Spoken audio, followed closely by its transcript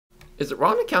Is it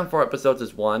wrong to count 4 episodes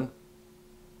as one?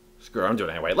 Screw it, I'm doing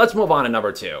it anyway. Let's move on to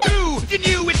number 2. You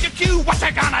knew with your cue, what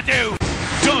you gonna do?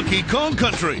 Donkey Kong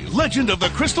Country, Legend of the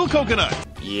Crystal Coconut.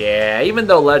 Yeah, even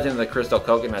though Legend of the Crystal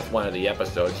Coconut's one of the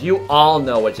episodes, you all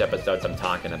know which episodes I'm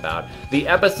talking about. The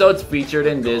episodes featured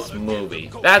in this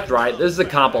movie. That's right, this is a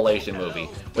compilation movie,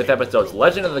 with episodes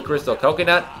Legend of the Crystal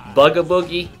Coconut,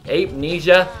 Bugaboogie,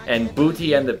 Ape-Nesia, and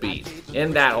Booty and the Beast,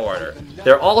 in that order.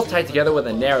 They're all tied together with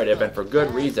a narrative, and for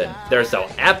good reason. They're so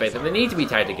epic that they need to be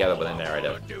tied together with a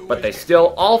narrative. But they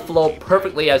still all flow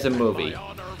perfectly as a movie.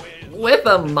 With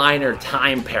a minor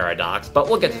time paradox, but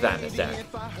we'll get to that in a sec.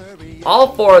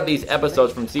 All 4 of these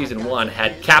episodes from Season 1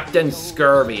 had Captain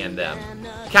Scurvy in them.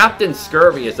 Captain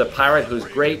Scurvy is a pirate whose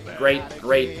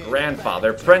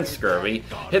great-great-great-grandfather, Prince Scurvy,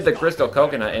 hid the crystal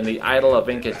coconut in the idol of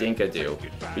Inca Dinkadu.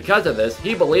 Because of this,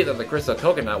 he believed that the crystal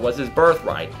coconut was his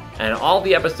birthright, and all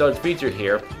the episodes featured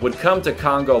here would come to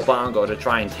Congo Bongo to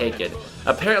try and take it,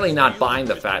 apparently not buying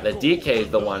the fact that DK is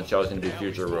the one chosen to be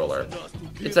future ruler.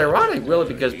 It's ironic, really,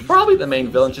 because probably the main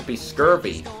villain should be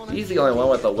Scurvy. He's the only one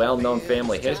with a well-known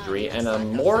family history and a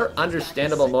more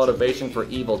understandable motivation for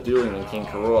evil doing than King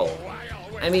K.Rool.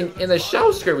 I mean, in the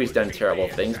show, Scurvy's done terrible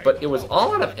things, but it was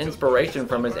all out of inspiration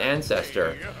from his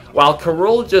ancestor, while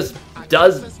K.Rool just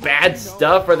does bad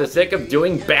stuff for the sake of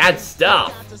doing bad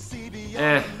stuff.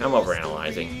 I'm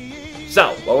overanalyzing.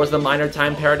 So, what was the minor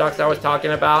time paradox I was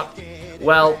talking about?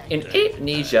 Well, in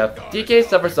Ape-Nesia, DK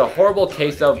suffers a horrible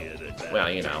case of,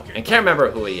 well, you know, and can't remember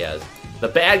who he is. The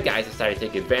bad guys decide to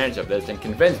take advantage of this and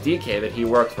convince DK that he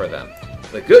works for them.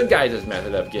 The good guys'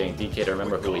 method of getting DK to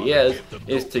remember who he is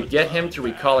to get him to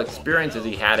recall experiences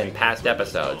he had in past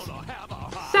episodes.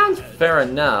 Sounds fair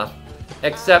enough,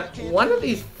 except one of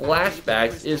these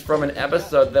flashbacks is from an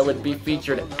episode that would be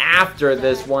featured after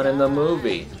this one in the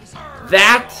movie.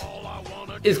 That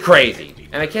is crazy,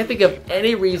 and I can't think of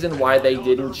any reason why they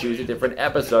didn't choose a different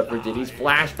episode for Diddy's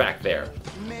flashback there.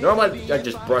 Normally, I'd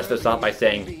just brush this off by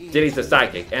saying, Diddy's the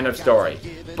psychic, end of story.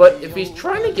 But if he's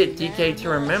trying to get DK to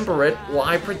remember it,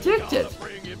 why predict it?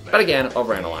 But again,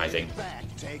 overanalyzing.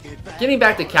 Getting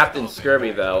back to Captain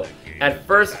Scurvy though, at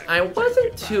first I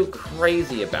wasn't too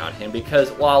crazy about him because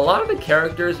while a lot of the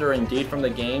characters are indeed from the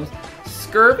games,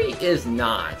 Scurvy is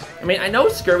not. I mean, I know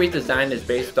Scurvy's design is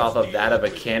based off of that of a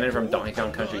cannon from Donkey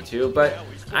Kong Country 2, but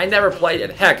I never played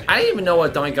it. Heck, I didn't even know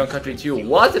what Donkey Kong Country 2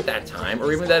 was at that time,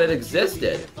 or even that it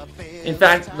existed. In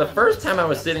fact, the first time I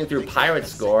was sitting through Pirate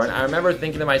Score, and I remember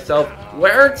thinking to myself,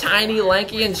 where are Tiny,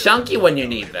 Lanky, and Chunky when you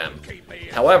need them?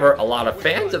 However, a lot of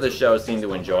fans of the show seemed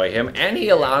to enjoy him, and he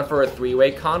allowed for a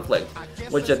 3-way conflict,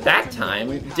 which at that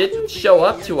time didn't show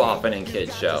up too often in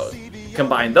kids' shows.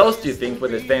 Combine those two things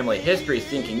with his family history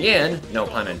sinking in, no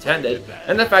pun intended,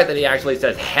 and the fact that he actually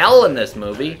says hell in this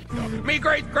movie. Me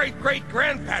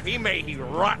great-great-great-grandpappy, may he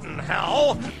rot in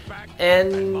hell.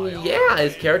 And yeah,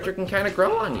 his character can kind of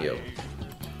grow on you.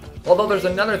 Although there's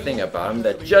another thing about him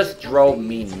that just drove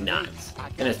me nuts.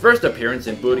 In his first appearance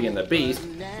in Booty and the Beast,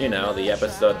 you know, the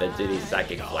episode that Diddy's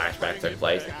psychic flashback took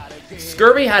place,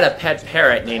 Scurvy had a pet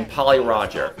parrot named Polly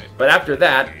Roger, but after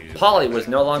that, Polly was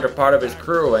no longer part of his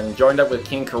crew and joined up with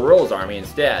King K.Rool's army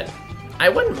instead. I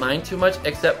wouldn't mind too much,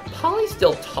 except Polly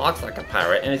still talks like a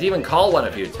pirate and is even called one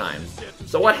a few times.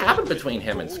 So what happened between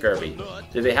him and Scurvy?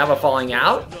 Did they have a falling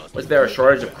out? Was there a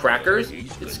shortage of crackers?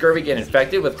 Did Scurvy get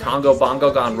infected with Congo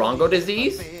Bongo Gone Rongo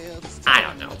disease? I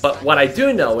don't know, but what I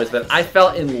do know is that I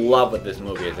fell in love with this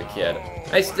movie as a kid.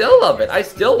 I still love it. I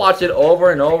still watch it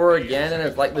over and over again, and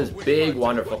it's like this big,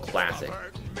 wonderful classic.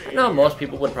 I know most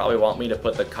people would probably want me to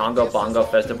put the Congo Bongo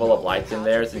Festival of Lights in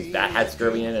there since that had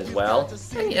Scurvy in as well.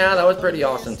 And yeah, that was pretty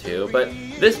awesome too, but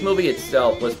this movie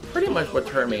itself was pretty much what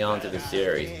turned me on to the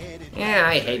series. Yeah,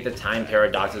 I hate the time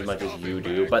paradox as much as you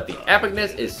do, but the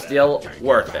epicness is still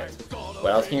worth it.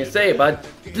 What else can you say, bud?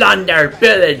 Plunder,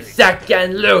 pillage, sack,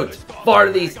 and loot! For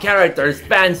these characters,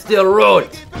 fans still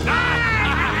root!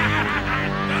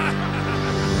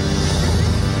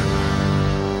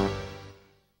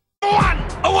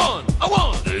 A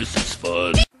one! This is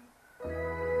fun.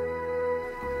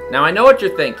 Now I know what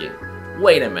you're thinking.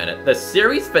 Wait a minute, the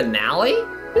series finale?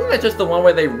 Isn't that just the one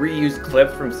where they reused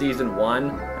clips from Season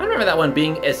 1? I remember that one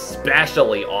being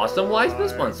especially awesome. Why is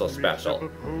this one so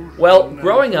special? Well,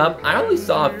 growing up, I only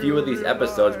saw a few of these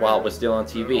episodes while it was still on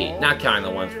TV, not counting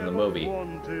the ones from the movie.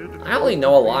 I only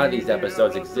know a lot of these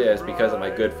episodes exist because of my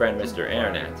good friend Mr.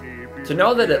 Internet. To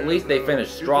know that at least they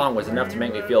finished strong was enough to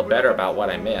make me feel better about what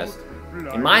I missed.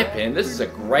 In my opinion, this is a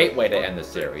great way to end the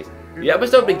series. The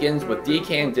episode begins with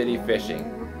DK and Diddy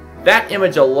fishing. That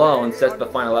image alone sets the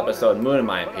final episode mood in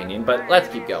my opinion, but let's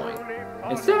keep going.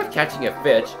 Instead of catching a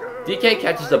fish, DK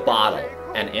catches a bottle,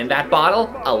 And in that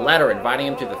bottle, a letter inviting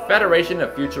him to the Federation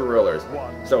of Future Rulers.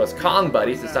 So his Kong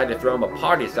buddies decide to throw him a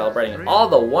party celebrating all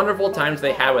the wonderful times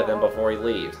they had with him before he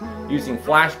leaves, using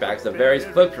flashbacks of various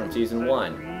clips from Season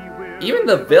 1. Even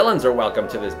the villains are welcome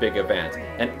to this big event,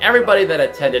 and everybody that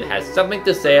attended has something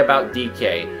to say about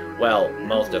DK. Well,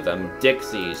 most of them.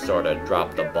 Dixie sorta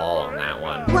dropped the ball on that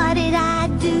one. What did I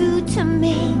do to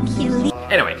make you leave?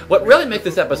 Anyway, what really makes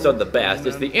this episode the best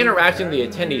is the interaction the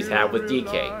attendees have with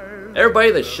DK.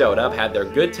 Everybody that showed up had their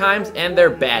good times and their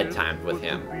bad times with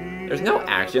him. There's no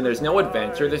action, there's no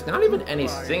adventure, there's not even any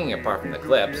singing apart from the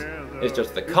clips. It's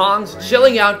just the Kongs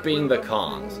chilling out being the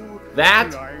Kongs.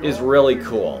 That is really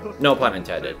cool. No pun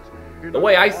intended. The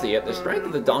way I see it, the strength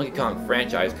of the Donkey Kong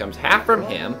franchise comes half from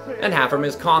him and half from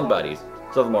his Kong buddies.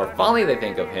 So the more fondly they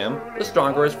think of him, the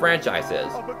stronger his franchise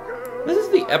is. This is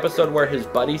the episode where his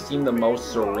buddies seem the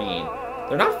most serene.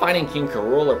 They're not fighting King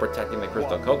K.Rool or protecting the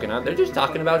Crystal Coconut, they're just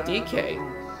talking about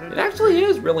DK. It actually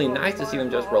is really nice to see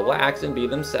them just relax and be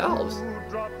themselves.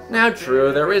 Now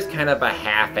true, there is kind of a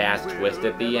half-assed twist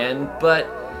at the end, but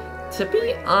to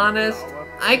be honest,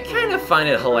 I kind of find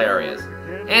it hilarious.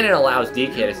 And it allows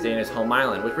DK to stay in his home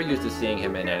island, which we're used to seeing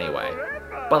him in anyway.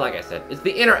 But like I said, it's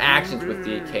the interactions with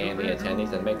DK and the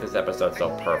attendees that make this episode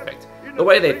so perfect. The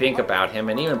way they think about him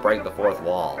and even break the fourth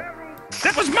wall.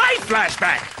 That was my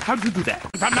flashback! How'd you do that?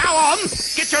 From now on,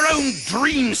 get your own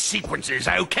dream sequences,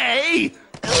 okay?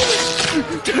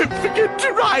 Don't forget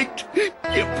to write, you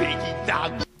piggy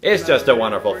dog. It's just a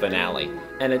wonderful finale,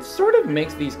 and it sort of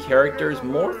makes these characters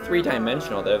more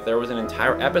three-dimensional than if there was an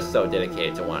entire episode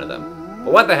dedicated to one of them.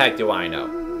 But what the heck do I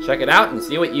know? Check it out and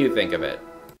see what you think of it.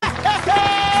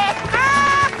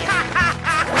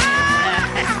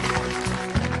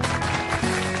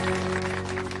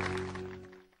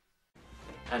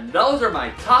 And those are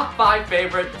my top 5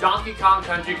 favorite Donkey Kong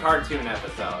Country cartoon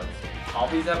episodes. All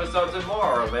these episodes and more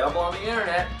are available on the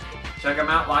internet. Check them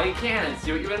out while you can and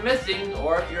see what you've been missing,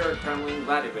 or if you're currently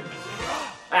glad you've been missing.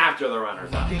 After the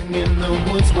runners up. In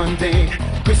the woods one day,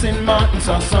 Chris and Martin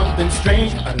saw something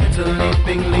strange. A little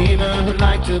leaping lemur who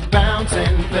liked to bounce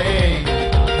and play.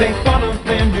 They followed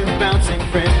their new bouncing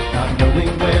friend, not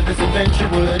knowing where this adventure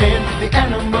would end. The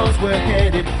animals were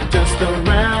headed just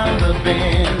around the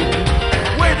bend.